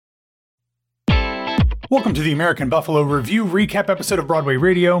Welcome to the American Buffalo Review recap episode of Broadway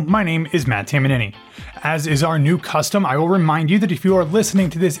Radio. My name is Matt Tamanini. As is our new custom, I will remind you that if you are listening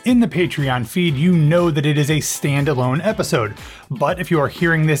to this in the Patreon feed, you know that it is a standalone episode. But if you are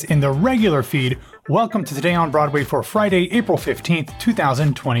hearing this in the regular feed, welcome to Today on Broadway for Friday, April 15th,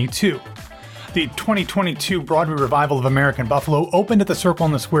 2022. The 2022 Broadway revival of American Buffalo opened at the Circle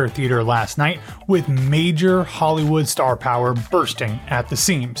in the Square Theater last night with major Hollywood star power bursting at the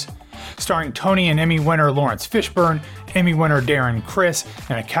seams. Starring Tony and Emmy winner Lawrence Fishburne, Emmy winner Darren Criss,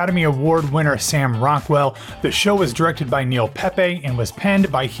 and Academy Award winner Sam Rockwell, the show was directed by Neil Pepe and was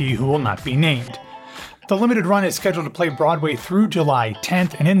penned by he who will not be named. The limited run is scheduled to play Broadway through July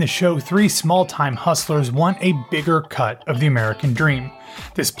 10th, and in the show, three small-time hustlers want a bigger cut of the American dream.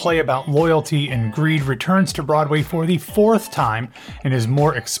 This play about loyalty and greed returns to Broadway for the fourth time and is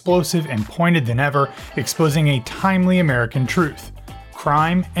more explosive and pointed than ever, exposing a timely American truth.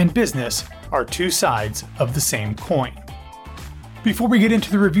 Crime and business are two sides of the same coin. Before we get into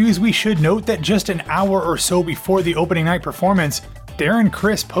the reviews, we should note that just an hour or so before the opening night performance, Darren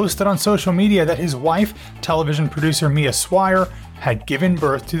Criss posted on social media that his wife, television producer Mia Swire, had given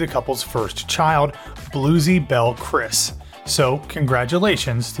birth to the couple's first child, Bluesy Belle Criss. So,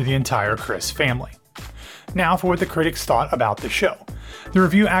 congratulations to the entire Criss family. Now for what the critics thought about the show. The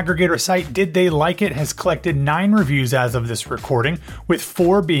review aggregator site Did They Like It has collected 9 reviews as of this recording, with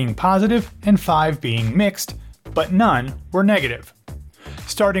 4 being positive and 5 being mixed, but none were negative.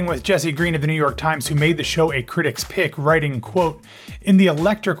 Starting with Jesse Green of the New York Times, who made the show a critic's pick, writing, quote, "In the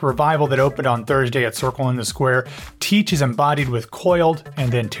electric revival that opened on Thursday at Circle in the Square, Teach is embodied with coiled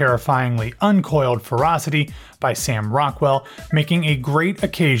and then terrifyingly uncoiled ferocity by Sam Rockwell, making a great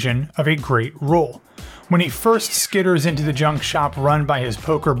occasion of a great role. When he first skitters into the junk shop run by his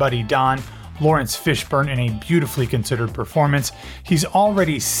poker buddy Don, Lawrence Fishburne in a beautifully considered performance, he's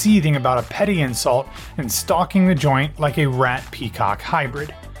already seething about a petty insult and stalking the joint like a rat-peacock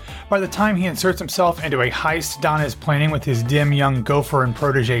hybrid. By the time he inserts himself into a heist Don is planning with his dim young gopher and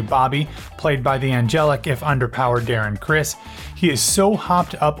protege Bobby, played by the angelic if underpowered Darren Criss, he is so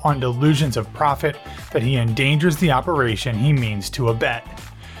hopped up on delusions of profit that he endangers the operation he means to abet."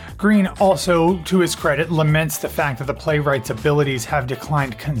 Green also, to his credit, laments the fact that the playwright's abilities have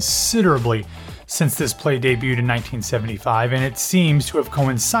declined considerably since this play debuted in 1975, and it seems to have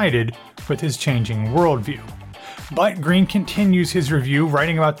coincided with his changing worldview. But Green continues his review,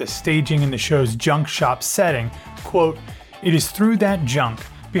 writing about the staging in the show's junk shop setting, quote, "It is through that junk,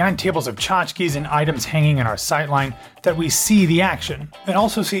 behind tables of tchotchkes and items hanging in our sightline, that we see the action, and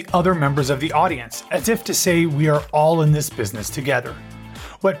also see other members of the audience, as if to say we are all in this business together."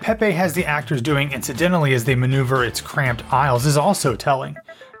 What Pepe has the actors doing incidentally as they maneuver its cramped aisles is also telling.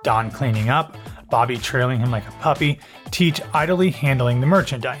 Don cleaning up, Bobby trailing him like a puppy, Teach idly handling the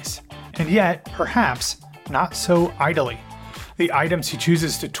merchandise. And yet, perhaps, not so idly. The items he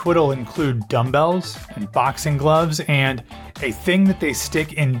chooses to twiddle include dumbbells and boxing gloves and a thing that they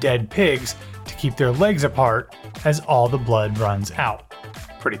stick in dead pigs to keep their legs apart as all the blood runs out.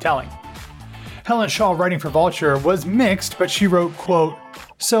 Pretty telling. Helen Shaw, writing for Vulture, was mixed, but she wrote, quote,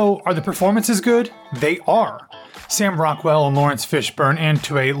 "So, are the performances good? They are. Sam Rockwell and Lawrence Fishburne, and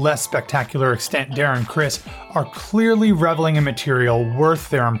to a less spectacular extent Darren Criss, are clearly reveling in material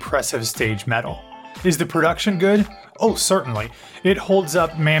worth their impressive stage mettle. Is the production good? Oh, certainly. It holds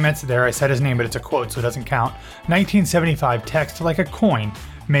up Mamet's, there I said his name, but it's a quote so it doesn't count, 1975 text like a coin,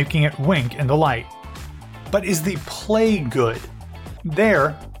 making it wink in the light. But is the play good?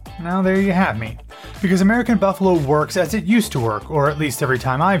 There you have me. Because American Buffalo works as it used to work, or at least every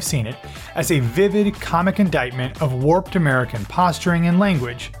time I've seen it, as a vivid comic indictment of warped American posturing and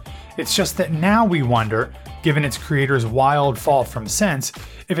language. It's just that now we wonder, given its creator's wild fall from sense,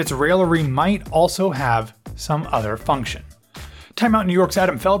 if its raillery might also have some other function. Time Out New York's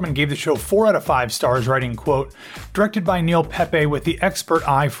Adam Feldman gave the show 4 out of 5 stars, writing, quote, "Directed by Neil Pepe with the expert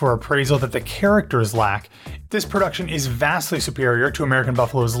eye for appraisal that the characters lack, this production is vastly superior to American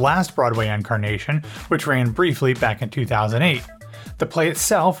Buffalo's last Broadway incarnation, which ran briefly back in 2008. The play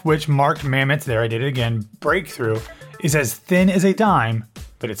itself, which marked Mamet's, there I did it again, breakthrough, is as thin as a dime,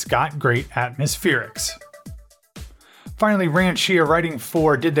 but it's got great atmospherics." Finally, Rand Shea, writing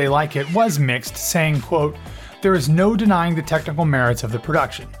for Did They Like It, was mixed, saying, quote, "There is no denying the technical merits of the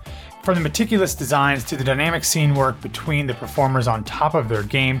production. From the meticulous designs to the dynamic scene work between the performers on top of their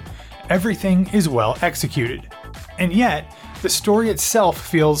game, everything is well executed. And yet, the story itself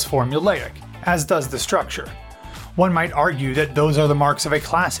feels formulaic, as does the structure. One might argue that those are the marks of a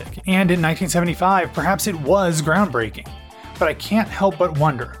classic, and in 1975, perhaps it was groundbreaking. But I can't help but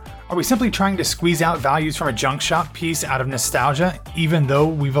wonder, are we simply trying to squeeze out values from a junk shop piece out of nostalgia, even though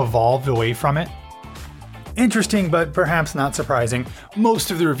we've evolved away from it? Interesting, but perhaps not surprising, most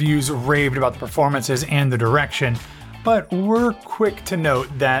of the reviews raved about the performances and the direction, but we're quick to note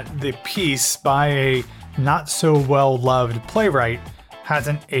that the piece by a not-so-well-loved playwright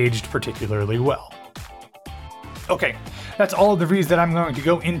hasn't aged particularly well. Okay, that's all of the reviews that I'm going to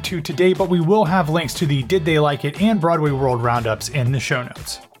go into today, but we will have links to the Did They Like It and Broadway World Roundups in the show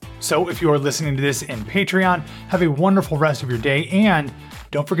notes. So if you are listening to this in Patreon, have a wonderful rest of your day, and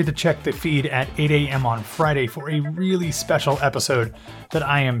don't forget to check the feed at 8 a.m. on Friday for a really special episode that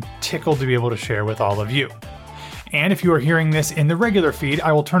I am tickled to be able to share with all of you. And if you are hearing this in the regular feed,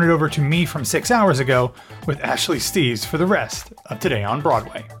 I will turn it over to me from 6 hours ago with Ashley Steves for the rest of Today on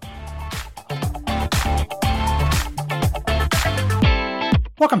Broadway.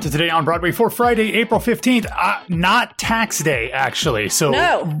 Welcome to Today on Broadway for Friday, April 15th. Not tax day, actually. So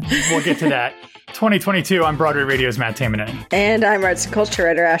we'll get to that. 2022, I'm Broadway Radio's Matt Tamanini. And I'm arts and culture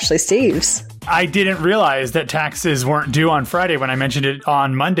writer Ashley Steves. I didn't realize that taxes weren't due on Friday when I mentioned it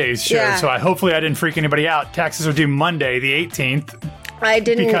on Monday's show. Yeah. So hopefully I didn't freak anybody out. Taxes are due Monday, the 18th. I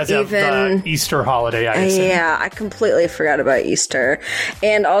didn't because of the Easter holiday, I assume. Yeah, I completely forgot about Easter.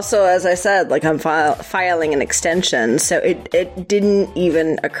 And also, as I said, like I'm filing an extension, so it didn't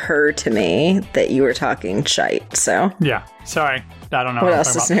even occur to me that you were talking shite. So yeah, sorry. I don't know. What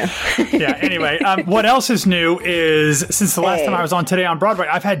else is new? Yeah, anyway, what else is new is since the last time I was on Today on Broadway,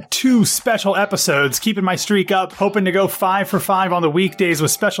 I've had 2 special episodes, keeping my streak up, hoping to go 5 for 5 on the weekdays with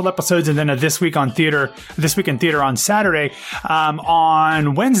special episodes, and then a This Week in Theater on Saturday.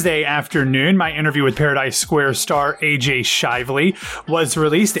 On Wednesday afternoon, my interview with Paradise Square star AJ Shively was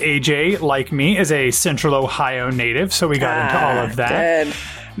released. AJ, like me, is a Central Ohio native, so we got into all of that. Good.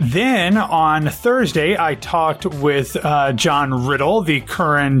 Then on Thursday, I talked with John Riddle, the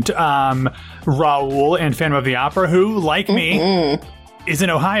current Raoul in Phantom of the Opera, who, like me, is an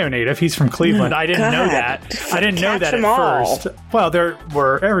Ohio native. He's from Cleveland. I didn't know that. I didn't know that at first. Well, there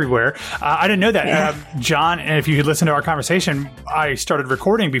were everywhere. I didn't know that. Yeah. John, and if you listen to our conversation, I started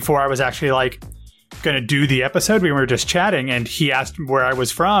recording before I was actually going to do the episode. We were just chatting and he asked where I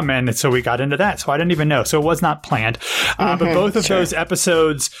was from, and so we got into that. So I didn't even know. So it was not planned. But both of those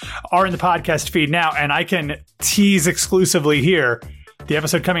episodes are in the podcast feed now, and I can tease exclusively here the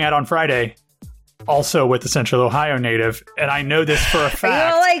episode coming out on Friday, also with the Central Ohio native. And I know this for a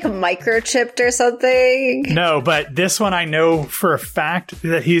fact. Are you microchipped or something? No, but this one I know for a fact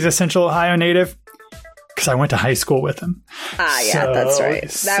that he's a Central Ohio native, because I went to high school with him. Yeah, that's right.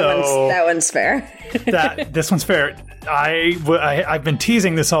 That one's fair. This one's fair. I've been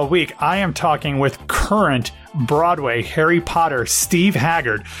teasing this all week. I am talking with current Broadway Harry Potter Steve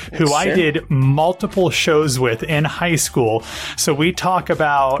Haggard, who I did multiple shows with in high school. So we talk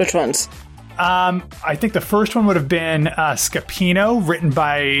about... Which ones? I think the first one would have been Scapino, written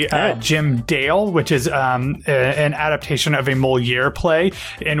by Jim Dale, which is an adaptation of a Moliere play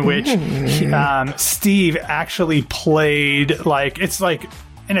in which Steve actually played it's like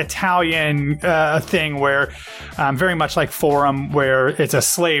an Italian thing where very much like Forum, where it's a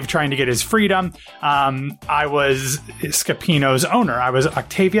slave trying to get his freedom. I was Scapino's owner. I was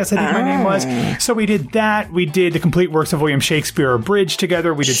Octavius, I think my name was. So we did that. We did the complete works of William Shakespeare abridged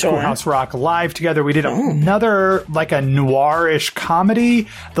together. We did Schoolhouse Rock live together. We did another like a noirish comedy,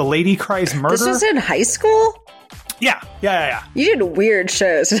 The Lady Cries Murder. This was in high school? Yeah. You did weird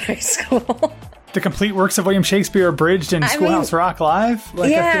shows in high school. The complete works of William Shakespeare abridged in Schoolhouse Rock live. I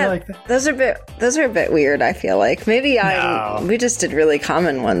feel like that. Those are a bit weird. I feel like maybe we just did really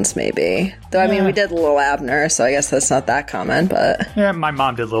common ones. Maybe though. I mean, we did Little Abner, so I guess that's not that common. But yeah, my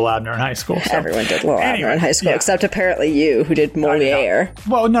mom did Little Abner in high school. So. Everyone did Little Abner in high school, except apparently you, who did Moliere.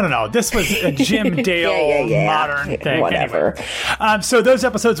 Well, no. This was a Jim Dale modern thing. Whatever. Anyway. So those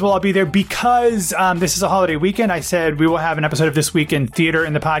episodes will all be there because this is a holiday weekend. I said we will have an episode of This Week in Theater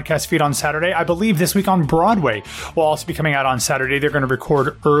in the podcast feed on Saturday. I believe This Week on Broadway will also be coming out on Saturday. They're going to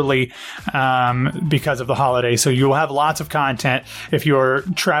record early because of the holiday, so you will have lots of content if you're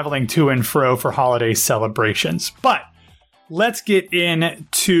traveling to and fro for holiday celebrations. But let's get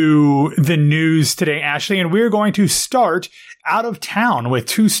into the news today, Ashley, and we're going to start out of town with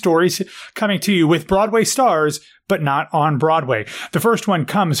 2 stories coming to you with Broadway stars, but not on Broadway. The first one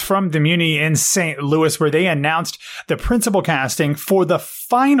comes from the Muni in St. Louis, where they announced the principal casting for the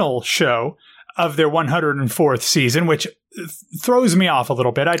final show of their 104th season, which throws me off a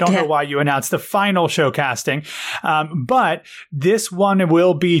little bit. I don't know why you announced the final show casting, but this one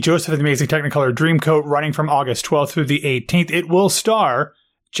will be Joseph and the Amazing Technicolor Dreamcoat, running from August 12th through the 18th. It will star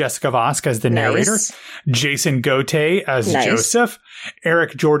Jessica Vosk as the narrator, Jason Gote as Joseph,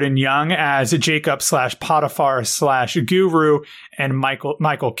 Eric Jordan Young as Jacob / Potiphar / Guru, and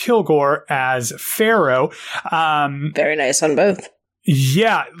Michael Kilgore as Pharaoh. Very nice on both.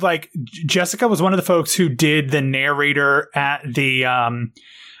 Yeah, like Jessica was one of the folks who did the narrator at the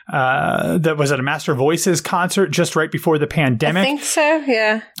that was at a Master Voices concert just right before the pandemic. I think so,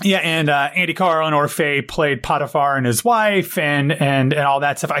 yeah. Yeah, and Andy Carl and Orphe played Potiphar and his wife and all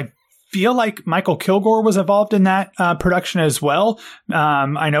that stuff. I feel like Michael Kilgore was involved in that production as well.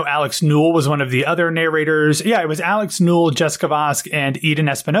 I know Alex Newell was one of the other narrators. Yeah, it was Alex Newell, Jessica Vosk, and Eden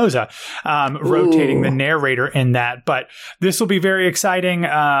Espinoza rotating the narrator in that. But this will be very exciting.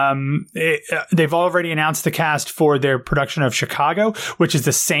 They've already announced the cast for their production of Chicago, which is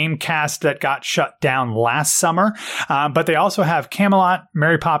the same cast that got shut down last summer. But they also have Camelot,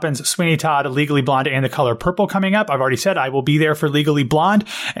 Mary Poppins, Sweeney Todd, Legally Blonde, and The Color Purple coming up. I've already said I will be there for Legally Blonde,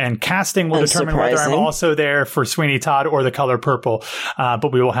 and casting will determine whether I'm also there for Sweeney Todd or The Color Purple.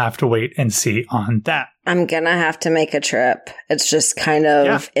 But we will have to wait and see on that. I'm going to have to make a trip. It's just kind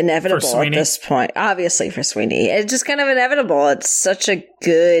of inevitable at this point. Obviously for Sweeney. It's just kind of inevitable. It's such a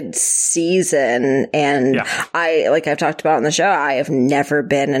good season. And like I've talked about on the show, I have never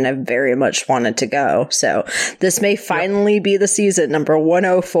been and I very much wanted to go. So this may finally be the season, number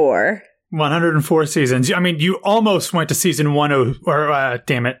 104. 104 seasons. I mean, you almost went to season 10, or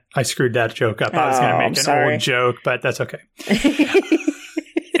damn it, I screwed that joke up. I was going to make an old joke, but that's okay.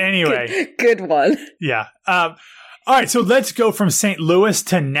 Anyway. Good one. Yeah. All right, so let's go from St. Louis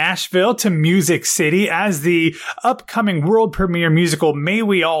to Nashville to Music City as the upcoming world premiere musical May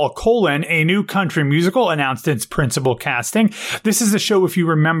We All: a new country musical announced its principal casting. This is a show, if you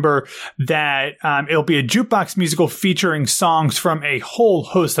remember, that it'll be a jukebox musical featuring songs from a whole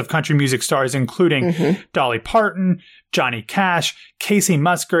host of country music stars, including Dolly Parton, Johnny Cash, Casey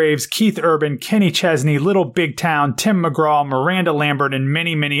Musgraves, Keith Urban, Kenny Chesney, Little Big Town, Tim McGraw, Miranda Lambert, and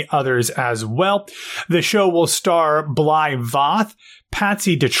many, many others as well. The show will star Bly Voth,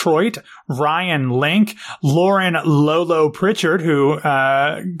 Patsy Detroit, Ryan Link, Lauren Lolo Pritchard, who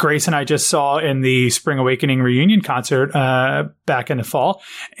Grace and I just saw in the Spring Awakening reunion concert back in the fall.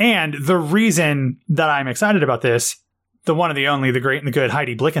 And the reason that I'm excited about this, the one and the only, the great and the good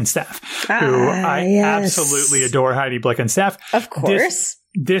Heidi Blickenstaff, who I absolutely adore. Heidi Blickenstaff. Of course.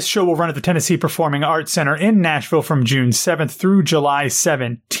 This show will run at the Tennessee Performing Arts Center in Nashville from June 7th through July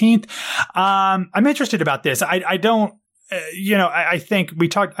 17th. I'm interested about this. I don't, I think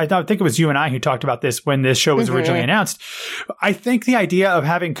I think it was you and I who talked about this when this show was originally announced. I think the idea of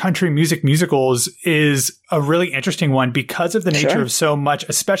having country music musicals is a really interesting one because of the nature of so much,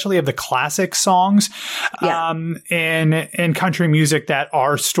 especially of the classic songs, in country music that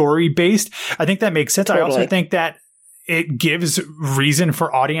are story based. I think that makes sense. Totally. I also think that it gives reason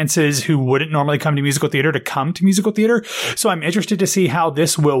for audiences who wouldn't normally come to musical theater to come to musical theater. So I'm interested to see how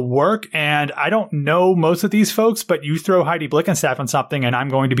this will work. And I don't know most of these folks, but you throw Heidi Blickenstaff on something and I'm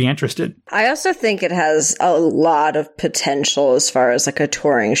going to be interested. I also think it has a lot of potential as far as like a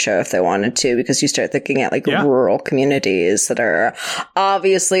touring show if they wanted to, because you start thinking at like rural communities that are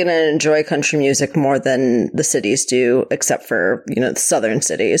obviously going to enjoy country music more than the cities do, except for, the southern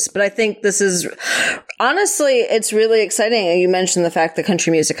cities. But I think this is honestly, it's really exciting. You mentioned the fact that country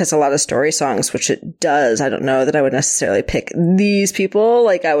music has a lot of story songs, which it does. I don't know that I would necessarily pick these people.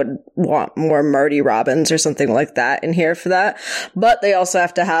 Like I would want more Marty Robbins or something like that in here for that. But they also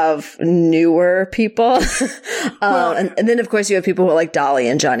have to have newer people. And then of course you have people who are like Dolly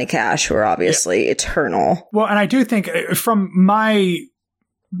and Johnny Cash, who are obviously eternal. Well, and I do think from my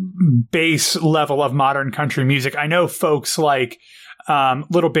base level of modern country music, I know folks like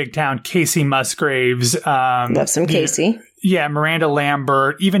Little Big Town, Casey Musgraves. Love some Casey. Yeah, Miranda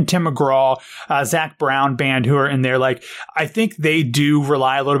Lambert, even Tim McGraw, Zach Brown band who are in there. Like, I think they do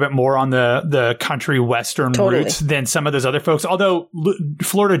rely a little bit more on the country western roots than some of those other folks. Although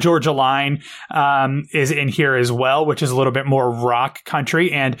Florida Georgia Line is in here as well, which is a little bit more rock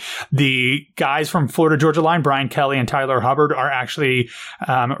country. And the guys from Florida Georgia Line, Brian Kelly and Tyler Hubbard, are actually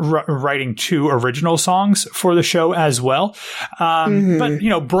writing 2 original songs for the show as well.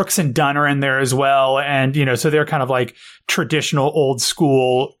 But, Brooks and Dunn are in there as well. And, so they're kind of like traditional old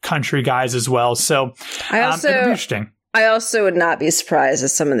school country guys as well. So it'll be interesting. I also would not be surprised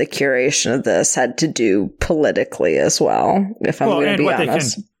if some of the curation of this had to do politically as well, if I'm going to be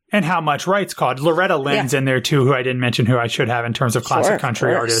honest. And how much rights called. Loretta Lynn's in there too, who I didn't mention, who I should have in terms of classic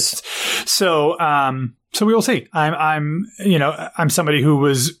country artists. So we will see. I'm somebody who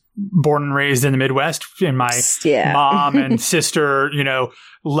was born and raised in the Midwest, and my mom and sister,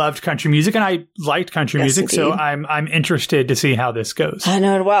 loved country music, and I liked country music. Indeed. So I'm interested to see how this goes. I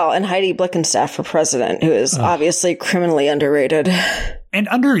know it well. And Heidi Blickenstaff for president, who is obviously criminally underrated. And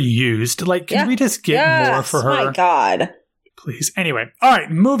underused. Like, can we just get more for her? My God. Please. Anyway. All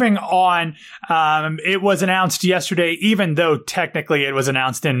right. Moving on. It was announced yesterday, even though technically it was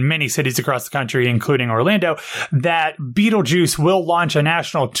announced in many cities across the country, including Orlando, that Beetlejuice will launch a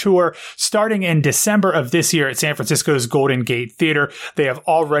national tour starting in December of this year at San Francisco's Golden Gate Theater. They have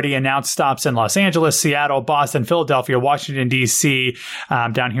already announced stops in Los Angeles, Seattle, Boston, Philadelphia, Washington, D.C.,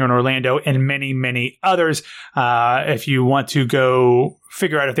 down here in Orlando, and many, many others. If you want to go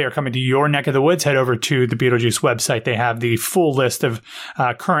figure out if they are coming to your neck of the woods, head over to the Beetlejuice website. They have the full list of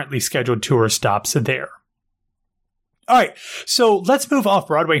currently scheduled tour stops there. All right, so let's move off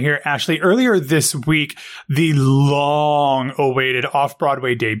Broadway here, Ashley. Earlier this week, the long-awaited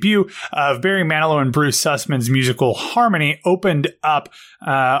off-Broadway debut of Barry Manilow and Bruce Sussman's musical Harmony opened up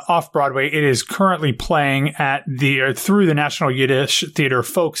off-Broadway. It is currently playing at through the National Yiddish Theater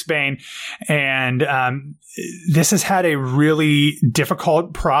Folksbane, and this has had a really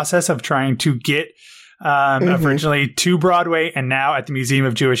difficult process of trying to get originally to Broadway, and now at the Museum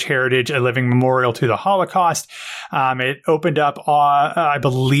of Jewish Heritage, a living memorial to the Holocaust. It opened up, I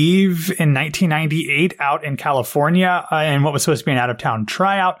believe, in 1998 out in California in what was supposed to be an out-of-town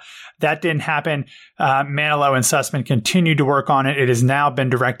tryout. That didn't happen. Manilow and Sussman continued to work on it. It has now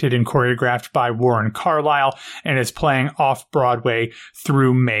been directed and choreographed by Warren Carlyle and is playing off-Broadway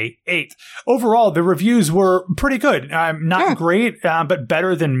through May 8th. Overall, the reviews were pretty good. Not great, but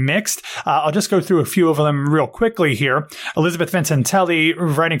better than mixed. I'll just go through a few of them real quickly here. Elizabeth Vincentelli,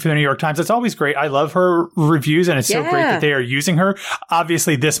 writing for the New York Times. It's always great. I love her reviews, and it's so great that they are using her.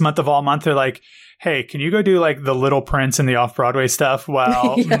 Obviously, this month of all month, they're like, hey, can you go do like the Little Prince and the off-Broadway stuff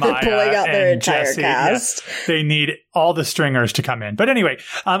while Maya pulling out their entire Jesse, cast. They need all the stringers to come in. But anyway,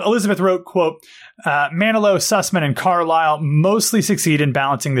 Elizabeth wrote, quote, Manilow, Sussman, and Carlyle mostly succeed in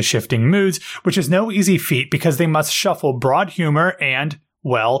balancing the shifting moods, which is no easy feat because they must shuffle broad humor and,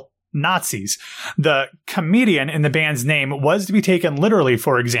 well, Nazis. The comedian in the band's name was to be taken literally,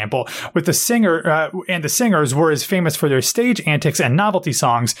 for example, with the singer and the singers were as famous for their stage antics and novelty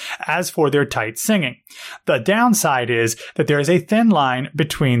songs as for their tight singing. The downside is that there is a thin line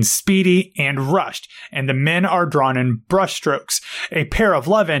between speedy and rushed, and the men are drawn in brushstrokes. A pair of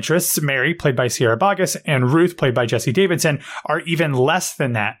love interests, Mary, played by Sierra Boggess, and Ruth, played by Jessie Davidson, are even less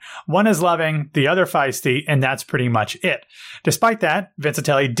than that. One is loving, the other feisty, and that's pretty much it. Despite that,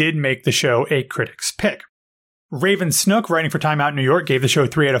 Vincentelli did make the show a critic's pick. Raven Snook, writing for Time Out New York, gave the show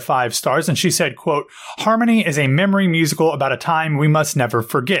 3 out of 5 stars, and she said, quote, Harmony is a memory musical about a time we must never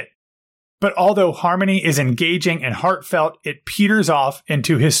forget. But although Harmony is engaging and heartfelt, it peters off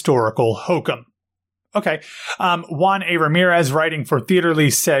into historical hokum. Okay. Juan A. Ramirez, writing for Theaterly,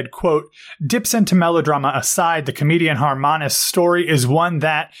 said, quote, dips into melodrama aside, the comedian harmonious story is one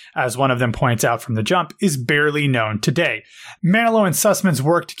that, as one of them points out from the jump, is barely known today. Manilow and Sussman's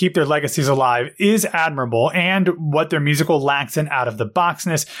work to keep their legacies alive is admirable, and what their musical lacks in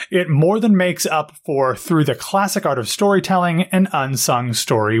out-of-the-boxness, it more than makes up for through the classic art of storytelling an unsung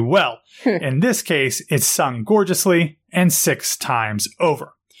story well. In this case, it's sung gorgeously and 6 times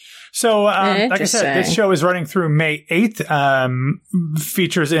over. So, like I said, this show is running through May 8th.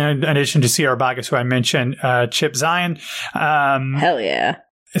 Features, in addition to Sierra Boggess, who I mentioned, Chip Zien. Hell yeah.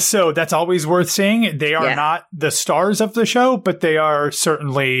 So that's always worth seeing. They are not the stars of the show, but they are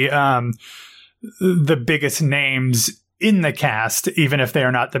certainly the biggest names in the cast, even if they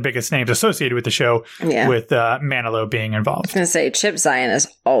are not the biggest names associated with the show, with Manilow being involved. I was going to say, Chip Zien is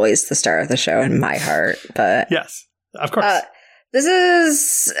always the star of the show in my heart, but... Yes, of course. This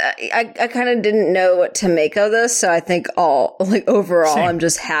is, I kind of didn't know what to make of this, so I think overall, I'm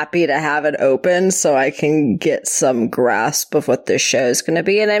just happy to have it open so I can get some grasp of what this show is going to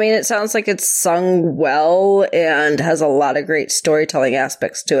be. And I mean, it sounds like it's sung well and has a lot of great storytelling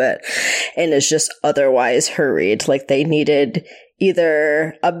aspects to it, and is just otherwise hurried. Like, they needed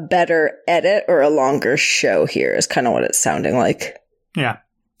either a better edit or a longer show here, is kind of what it's sounding like. Yeah.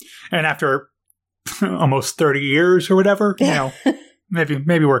 And after almost 30 years or whatever,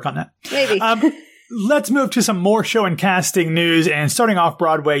 maybe work on that. Maybe. Let's move to some more show and casting news. And starting off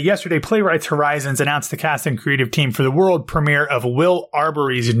Broadway, yesterday, Playwrights Horizons announced the cast and creative team for the world premiere of Will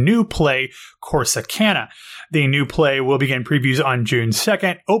Arbery's new play, Corsicana. The new play will begin previews on June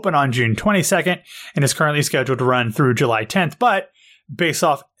 2nd, open on June 22nd, and is currently scheduled to run through July 10th. But based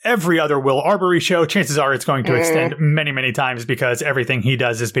off every other Will Arbery show, chances are it's going to extend many, many times because everything he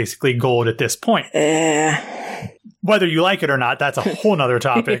does is basically gold at this point. whether you like it or not, that's a whole nother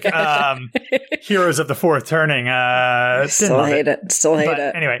topic. Heroes of the Fourth Turning. Still hate it. Still hate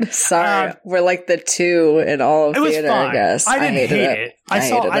it. Anyway. Sorry. We're like the two in all of theater, I guess. I didn't hate it.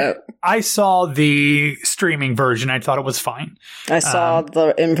 I saw the streaming version. I thought it was fine. I saw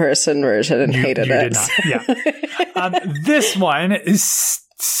the in-person version and hated it. You did not. Yeah. This one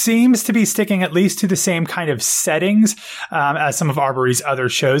seems to be sticking at least to the same kind of settings as some of Arbery's other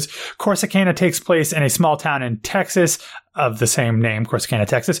shows. Corsicana takes place in a small town in Texas of the same name, Corsicana,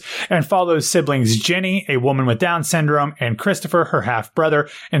 Texas, and follows siblings Jenny, a woman with Down syndrome, and Christopher, her half-brother,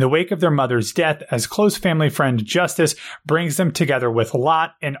 in the wake of their mother's death as close family friend Justice brings them together with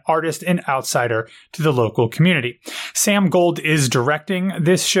Lot, an artist and outsider to the local community. Sam Gold is directing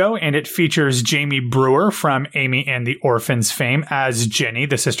this show, and it features Jamie Brewer from Amy and the Orphans fame as Jenny,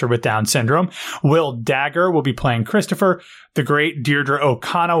 the sister with Down syndrome. Will Dagger will be playing Christopher. The great Deirdre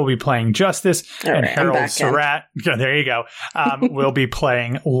O'Connell will be playing Justice, and Harold Surratt, there you go, will be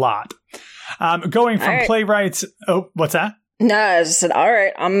playing Lot. Going from playwrights, what's that? No, I just said, all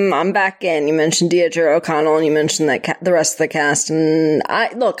right, I'm back in. You mentioned Deirdre O'Connell, and you mentioned that the rest of the cast, and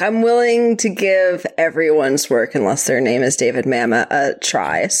I'm willing to give everyone's work, unless their name is David Mamet, a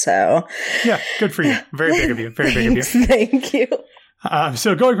try. So yeah, good for you. Very big of you. Very big of you. Thank you.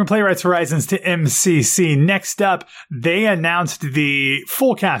 So going from Playwrights Horizons to MCC, next up, they announced the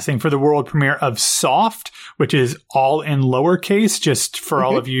full casting for the world premiere of Soft, which is all in lowercase, just for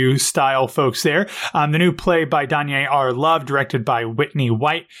all of you style folks there. The new play by Danye R. Love, directed by Whitney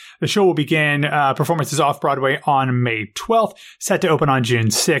White. The show will begin performances off-Broadway on May 12th, set to open on June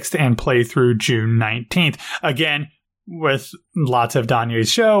 6th and play through June 19th. Again, with lots of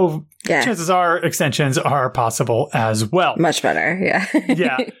Danye's show, chances are extensions are possible as well. Much better, yeah.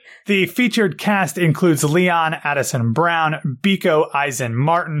 Yeah. The featured cast includes Leon Addison Brown, Biko Eisen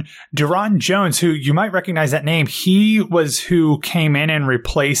Martin, Duran Jones, who you might recognize that name. He was who came in and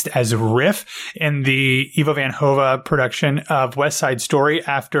replaced as Riff in the Ivo Van Hove production of West Side Story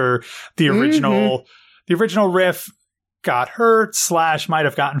after the original Riff got hurt / might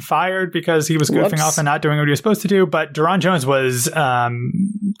have gotten fired because he was goofing off and not doing what he was supposed to do. But Duran Jones was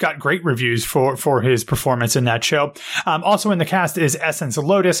got great reviews for his performance in that show. Also in the cast is Essence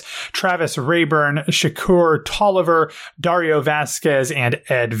Lotus, Travis Rayburn, Shakur Tolliver, Dario Vasquez, and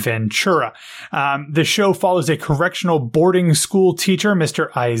Ed Ventura. The show follows a correctional boarding school teacher,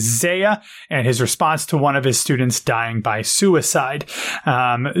 Mr. Isaiah, and his response to one of his students dying by suicide.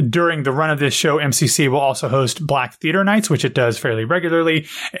 During the run of this show, MCC will also host Black Theater Nights, which it does fairly regularly,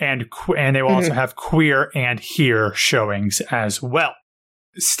 and they will also have Queer and Here showings as well.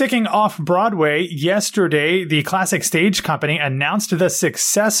 Sticking off Broadway, yesterday, the Classic Stage Company announced the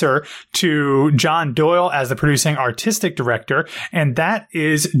successor to John Doyle as the producing artistic director, and that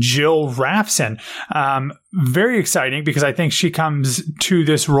is Jill Rafson. Very exciting because I think she comes to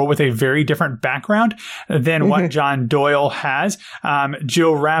this role with a very different background than what John Doyle has.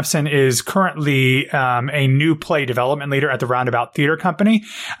 Jill Rafson is currently a new play development leader at the Roundabout Theater Company,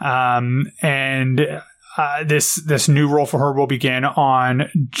 and this new role for her will begin on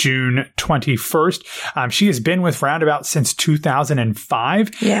June 21st. She has been with Roundabout since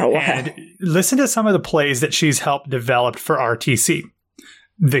 2005. Yeah, wow. And listen to some of the plays that she's helped develop for RTC.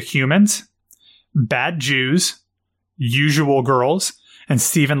 The Humans, Bad Jews, Usual Girls, and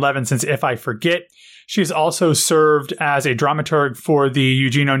Stephen Levinson's If I Forget. She's also served as a dramaturg for the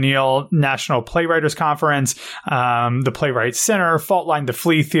Eugene O'Neill National Playwriters Conference, the Playwrights Center, Fault Line, The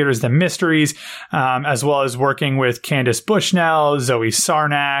Flea Theaters, The Mysteries, as well as working with Candace Bushnell, Zoe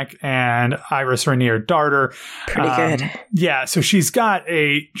Sarnak, and Iris Rainier Darter. Pretty good. Yeah, so she's got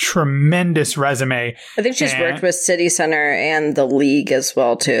a tremendous resume. I think she's worked with City Center and the League as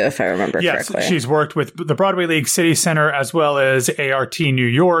well, too, if I remember correctly. Yes, she's worked with the Broadway League, City Center, as well as ART New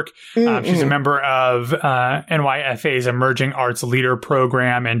York. She's a member of NYFA's Emerging Arts Leader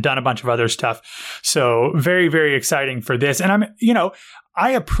Program and done a bunch of other stuff. So very, very exciting for this. And I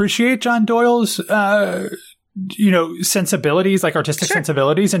appreciate John Doyle's, sensibilities, like artistic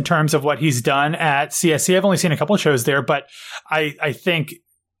sensibilities in terms of what he's done at CSC. I've only seen a couple of shows there, but I think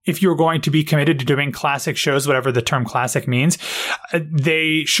if you're going to be committed to doing classic shows, whatever the term classic means,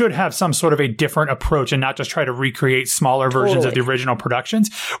 they should have some sort of a different approach and not just try to recreate smaller versions of the original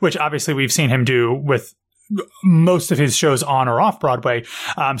productions, which obviously we've seen him do with most of his shows on or off Broadway.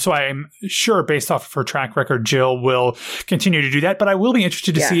 So I'm sure based off of her track record, Jill will continue to do that. But I will be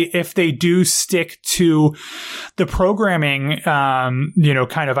interested to see if they do stick to the programming,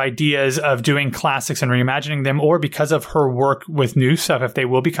 kind of ideas of doing classics and reimagining them, or because of her work with new stuff, if they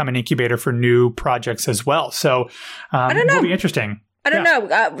will become an incubator for new projects as well. So I don't know. It'll be interesting. I don't know,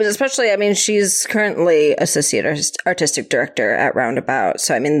 especially, I mean, she's currently associate artistic director at Roundabout.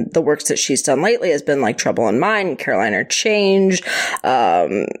 So, I mean, the works that she's done lately has been like Trouble in Mind, Caroline or Change,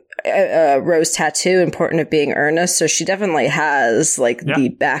 Rose Tattoo, Important of Being Earnest. So she definitely has like the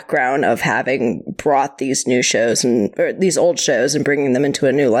background of having brought these new shows or these old shows and bringing them into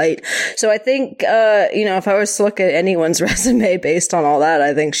a new light. So I think, if I was to look at anyone's resume based on all that,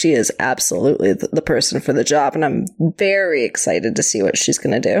 I think she is absolutely the person for the job. And I'm very excited to see what she's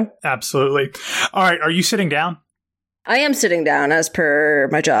going to do. Absolutely. All right. Are you sitting down? I am sitting down as per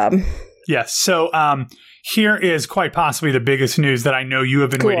my job. Yes. So, here is quite possibly the biggest news that I know you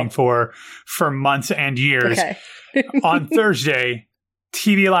have been waiting for months and years. Okay. On Thursday,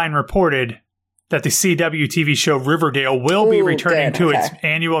 TV Line reported that the CW TV show Riverdale will be returning to its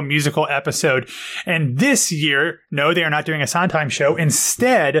annual musical episode. And this year, no, they are not doing a Sondheim show.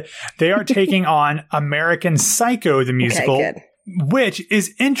 Instead, they are taking on American Psycho, the musical, which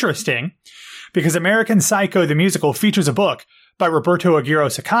is interesting because American Psycho, the musical, features a book by Roberto Aguirre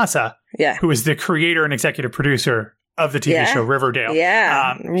Sacasa, who is the creator and executive producer of the TV show Riverdale.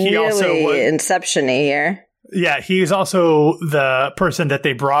 Yeah, he really Inception-y here. Yeah, he's also the person that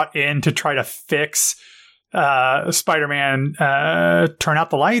they brought in to try to fix Spider-Man Turn Out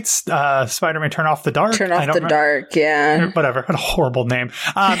the Lights, Spider-Man Turn Off the Dark. Turn Off the Dark, yeah. Whatever, what a horrible name.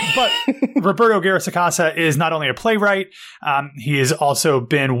 But Roberto Aguirre Sacasa is not only a playwright, he has also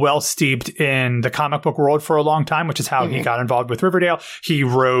been well steeped in the comic book world for a long time, which is how he got involved with Riverdale. He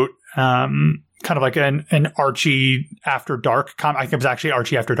wrote kind of like an Archie After Dark comic. I think it was actually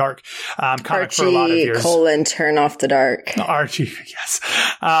Archie After Dark comic Archie, for a lot of years. Turn Off the Dark. Archie, yes.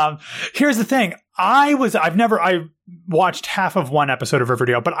 Here's the thing. I watched half of one episode of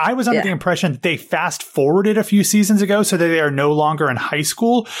Riverdale, but I was under the impression that they fast forwarded a few seasons ago so that they are no longer in high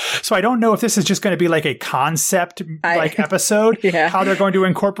school. So I don't know if this is just going to be like a concept episode, how they're going to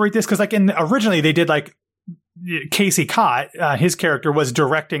incorporate this. Cause like originally they did like Casey Cott, his character was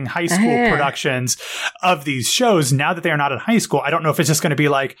directing high school productions of these shows. Now that they are not in high school, I don't know if it's just going to be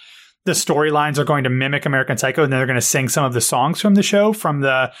like the storylines are going to mimic American Psycho, and then they're going to sing some of the songs from the show from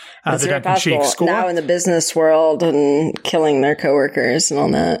the Duncan Sheik score. Now in the business world and killing their coworkers and all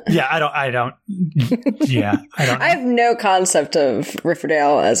that. Yeah, I don't. I have no concept of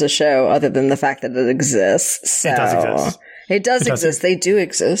Riverdale as a show other than the fact that it exists. So. It does exist. It does exist. They do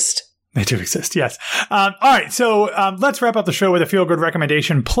exist. They do exist, yes. All right, so let's wrap up the show with a feel-good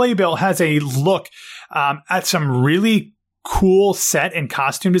recommendation. Playbill has a look at some really cool set and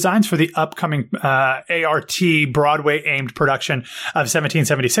costume designs for the upcoming ART Broadway-aimed production of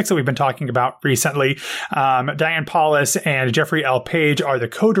 1776 that we've been talking about recently. Diane Paulus and Jeffrey L. Page are the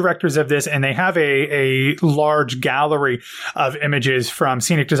co-directors of this, and they have a large gallery of images from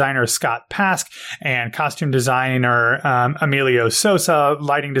scenic designer Scott Pask and costume designer Emilio Sosa,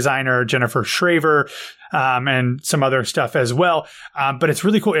 lighting designer Jennifer Shraver, and some other stuff as well. But it's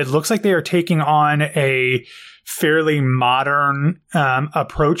really cool. It looks like they are taking on a fairly modern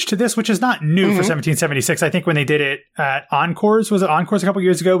approach to this, which is not new for 1776. I think when they did it at Encores, was it Encores a couple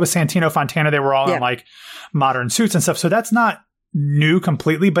years ago with Santino Fontana? They were all in like modern suits and stuff. So that's not new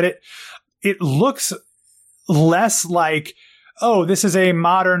completely, but it looks less like, oh, this is a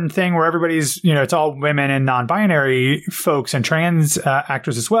modern thing where everybody's, it's all women and non-binary folks and trans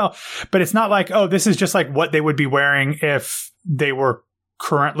actors as well. But it's not like, oh, this is just like what they would be wearing if they were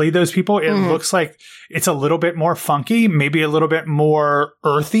currently those people. It looks like it's a little bit more funky, maybe a little bit more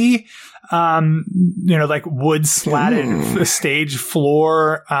earthy, like wood slatted stage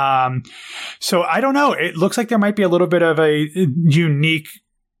floor. So I don't know. It looks like there might be a little bit of a unique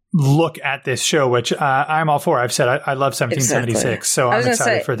look at this show, which I'm all for. I've said I love 1776, so I'm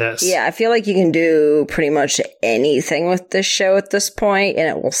excited for this. Yeah, I feel like you can do pretty much anything with this show at this point, and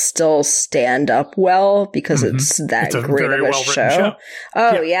it will still stand up well because it's that great of a show.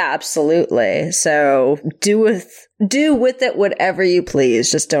 Oh, yeah, absolutely. So do with it whatever you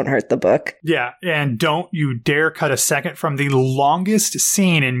please. Just don't hurt the book. Yeah, and don't you dare cut a second from the longest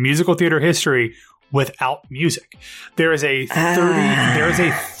scene in musical theater history without music. There is a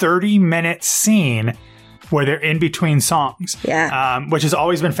 30-minute scene where they're in between songs. Yeah. Which has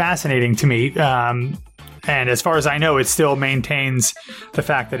always been fascinating to me. And as far as I know, it still maintains the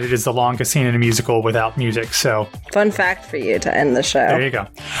fact that it is the longest scene in a musical without music. So, fun fact for you to end the show. There you go.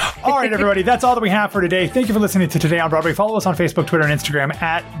 All right, everybody. That's all that we have for today. Thank you for listening to Today on Broadway. Follow us on Facebook, Twitter, and Instagram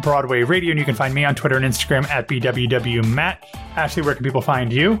at Broadway Radio. And you can find me on Twitter and Instagram at BWWMatt. Ashley, where can people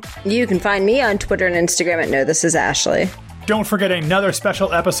find you? You can find me on Twitter and Instagram at No This Is Ashley. Don't forget another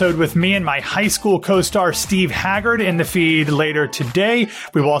special episode with me and my high school co-star Steve Haggard in the feed later today.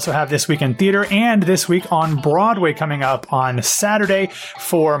 We will also have This Week in Theater and This Week on Broadway coming up on Saturday.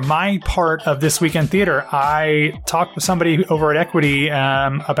 For my part of This Week in Theater, I talked with somebody over at Equity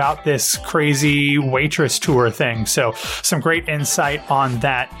about this crazy waitress tour thing. So some great insight on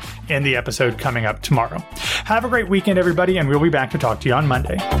that in the episode coming up tomorrow. Have a great weekend, everybody, and we'll be back to talk to you on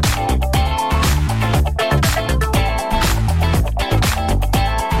Monday.